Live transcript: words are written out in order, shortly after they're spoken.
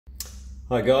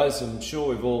Hi guys, I'm sure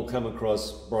we've all come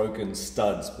across broken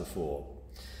studs before.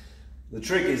 The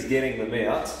trick is getting them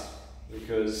out,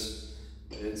 because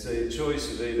it's a choice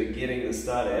of either getting the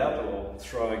stud out or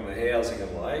throwing the housing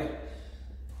away.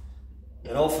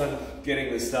 And often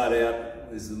getting the stud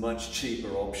out is the much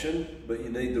cheaper option, but you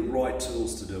need the right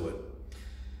tools to do it.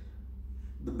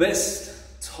 The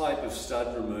best type of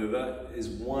stud remover is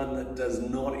one that does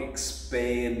not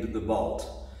expand the bolt.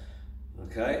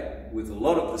 Okay, with a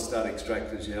lot of the stud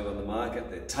extractors you have on the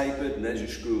market, they're tapered, and as you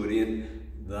screw it in,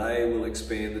 they will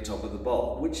expand the top of the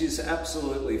bolt, which is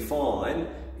absolutely fine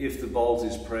if the bolt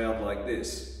is proud like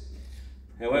this.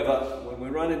 However, when we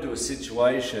run into a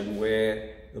situation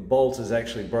where the bolt is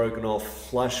actually broken off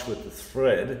flush with the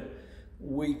thread,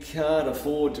 we can't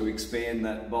afford to expand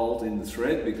that bolt in the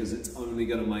thread because it's only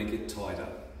going to make it tighter.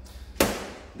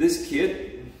 This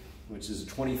kit, which is a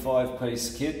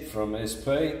 25-piece kit from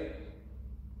SP,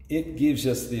 it gives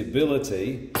us the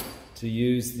ability to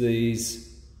use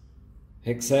these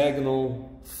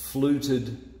hexagonal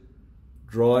fluted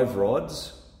drive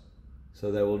rods.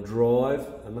 So they will drive,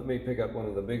 and let me pick up one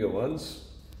of the bigger ones.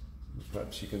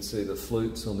 Perhaps you can see the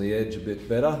flutes on the edge a bit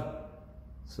better.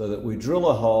 So that we drill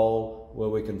a hole where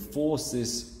we can force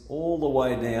this all the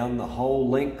way down the whole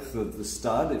length of the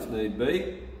stud if need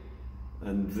be.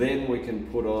 And then we can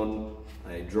put on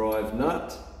a drive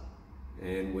nut,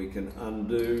 and we can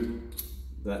undo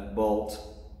that bolt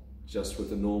just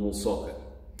with a normal socket.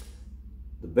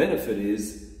 The benefit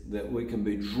is that we can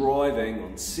be driving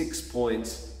on 6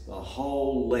 points the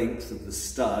whole length of the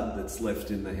stud that's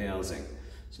left in the housing.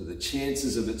 So the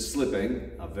chances of it slipping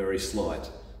are very slight.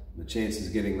 The chances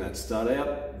of getting that stud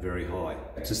out, very high.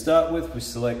 To start with, we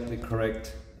select the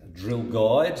correct drill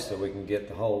guide so we can get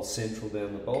the hole central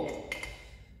down the bolt.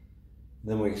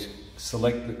 Then we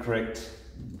select the correct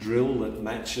drill that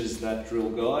matches that drill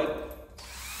guide.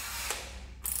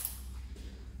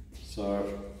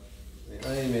 So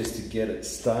the aim is to get it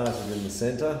started in the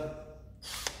center.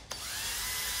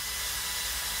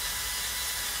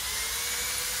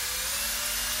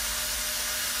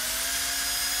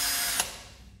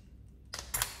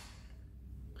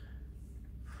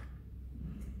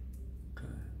 Okay,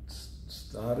 it's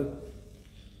started.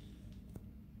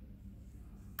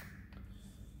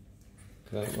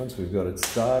 Okay, once we've got it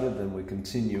started, then we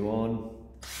continue on.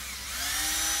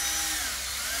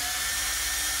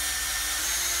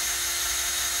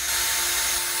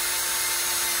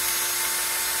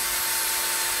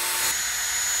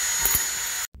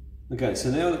 Okay,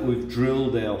 so now that we've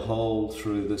drilled our hole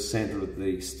through the center of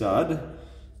the stud,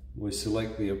 we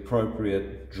select the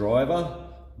appropriate driver.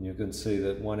 You can see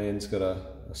that one end's got a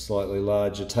slightly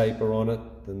larger taper on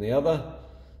it than the other.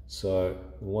 So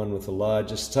the one with the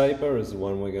largest taper is the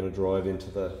one we're going to drive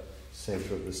into the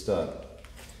center of the stud.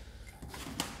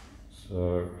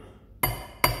 So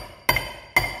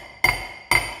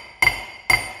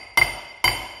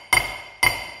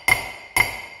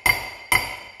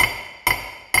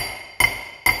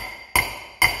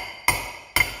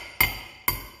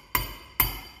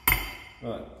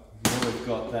right, now we've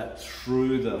got that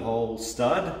through the whole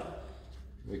stud,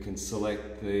 we can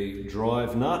select the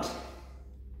drive nut.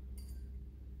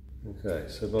 Okay,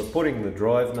 so by putting the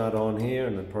drive nut on here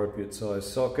in the appropriate size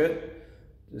socket,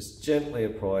 just gently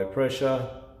apply pressure.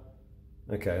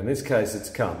 Okay, in this case it's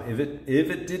come. If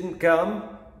it didn't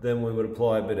come, then we would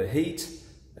apply a bit of heat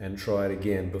and try it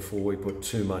again before we put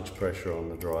too much pressure on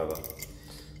the driver.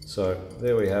 So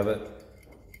there we have it.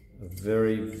 A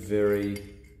very,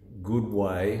 very good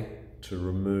way to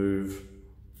remove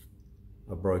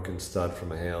a broken stud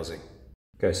from a housing.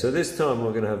 Okay, so this time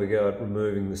we're going to have a go at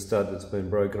removing the stud that's been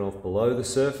broken off below the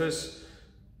surface.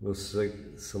 We'll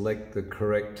select the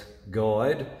correct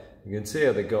guide. You can see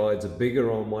how the guides are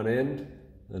bigger on one end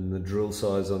and the drill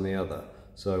size on the other.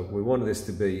 So we want this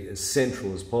to be as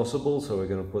central as possible, so we're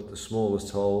going to put the smallest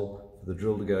hole for the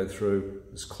drill to go through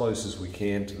as close as we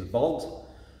can to the bolt.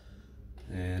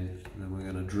 And then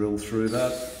we're going to drill through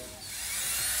that.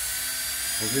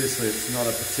 Obviously it's not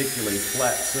a particularly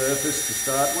flat surface to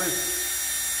start with.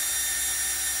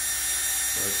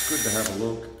 So it's good to have a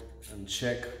look and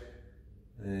check,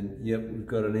 and yep, we've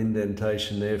got an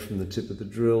indentation there from the tip of the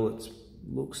drill. It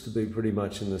looks to be pretty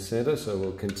much in the center, so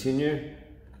we'll continue.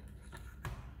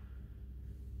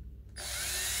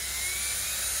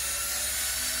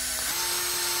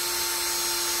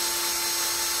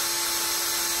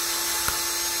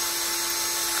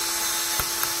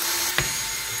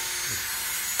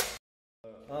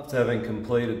 After having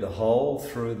completed the hole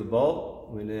through the bolt,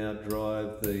 we now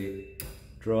drive the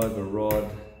driver rod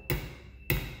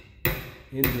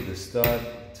into the stud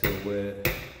till we're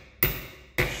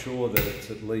sure that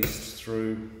it's at least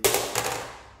through.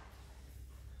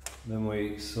 Then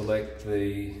we select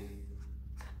the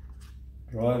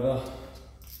driver.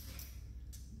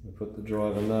 We put the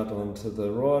driver nut onto the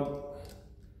rod,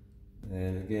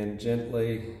 and again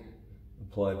gently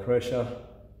apply pressure,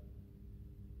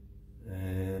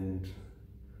 and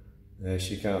there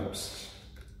she comes.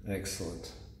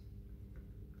 Excellent.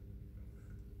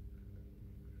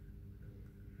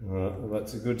 Alright, well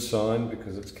that's a good sign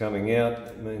because it's coming out.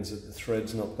 It means that the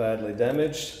thread's not badly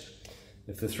damaged.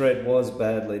 If the thread was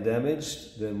badly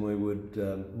damaged, then we would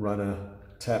run a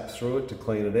tap through it to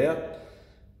clean it out.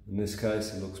 In this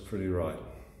case, it looks pretty right.